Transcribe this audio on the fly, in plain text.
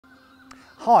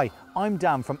Hi, I'm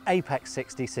Dan from Apex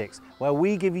 66, where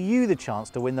we give you the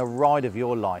chance to win the ride of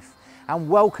your life. And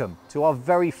welcome to our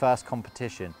very first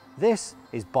competition. This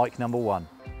is bike number one.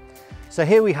 So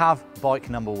here we have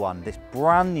bike number one, this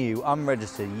brand new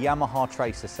unregistered Yamaha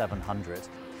Tracer 700.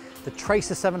 The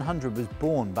Tracer 700 was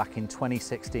born back in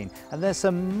 2016, and there's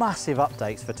some massive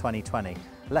updates for 2020.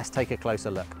 Let's take a closer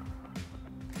look.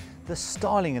 The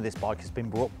styling of this bike has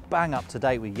been brought bang up to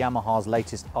date with Yamaha's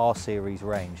latest R-Series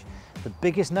range. The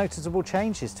biggest noticeable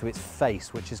change is to its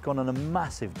face, which has gone on a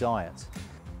massive diet.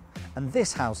 And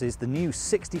this houses the new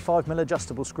 65mm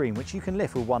adjustable screen, which you can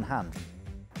lift with one hand.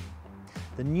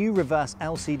 The new reverse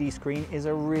LCD screen is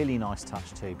a really nice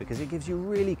touch too, because it gives you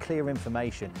really clear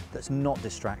information that's not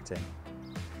distracting.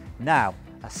 Now,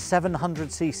 a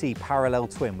 700cc parallel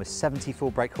twin with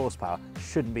 74 brake horsepower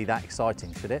shouldn't be that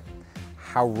exciting, should it?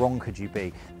 How wrong could you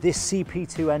be? This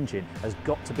CP2 engine has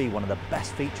got to be one of the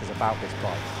best features about this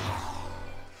bike.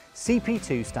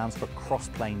 CP2 stands for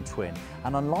cross-plane twin,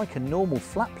 and unlike a normal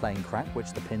flat plane crank,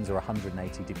 which the pins are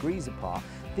 180 degrees apart,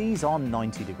 these are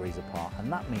 90 degrees apart,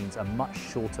 and that means a much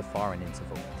shorter firing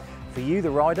interval. For you,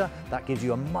 the rider, that gives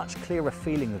you a much clearer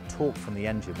feeling of torque from the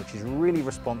engine, which is really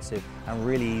responsive and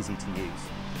really easy to use.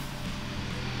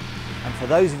 And for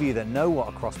those of you that know what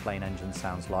a cross-plane engine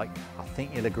sounds like, I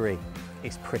think you'll agree,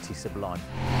 it's pretty sublime.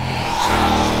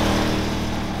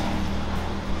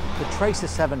 The Tracer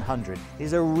 700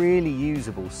 is a really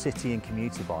usable city and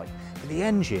commuter bike, but the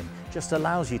engine just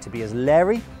allows you to be as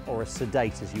leery or as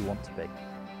sedate as you want to be.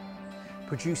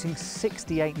 Producing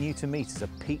 68 Nm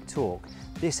of peak torque,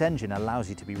 this engine allows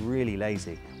you to be really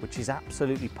lazy, which is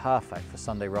absolutely perfect for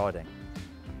Sunday riding.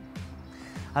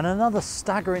 And another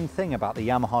staggering thing about the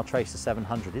Yamaha Tracer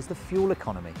 700 is the fuel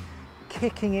economy.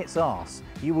 Kicking its arse,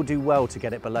 you will do well to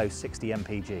get it below 60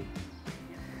 mpg.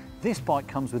 This bike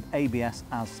comes with ABS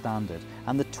as standard,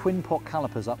 and the twin pot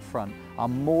calipers up front are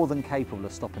more than capable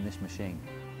of stopping this machine.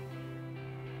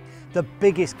 The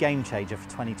biggest game changer for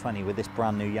 2020 with this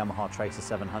brand new Yamaha Tracer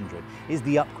 700 is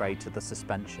the upgrade to the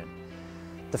suspension.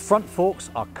 The front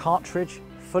forks are cartridge,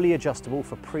 fully adjustable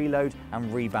for preload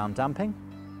and rebound damping.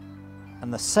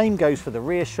 And the same goes for the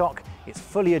rear shock. It's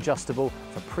fully adjustable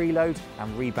for preload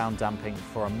and rebound damping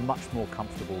for a much more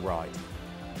comfortable ride.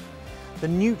 The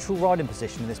neutral riding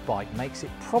position of this bike makes it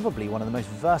probably one of the most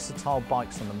versatile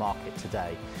bikes on the market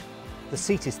today. The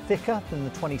seat is thicker than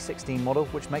the 2016 model,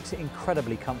 which makes it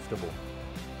incredibly comfortable.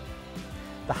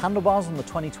 The handlebars on the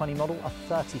 2020 model are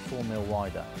 34mm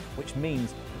wider, which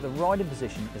means that the riding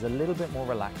position is a little bit more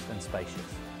relaxed and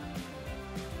spacious.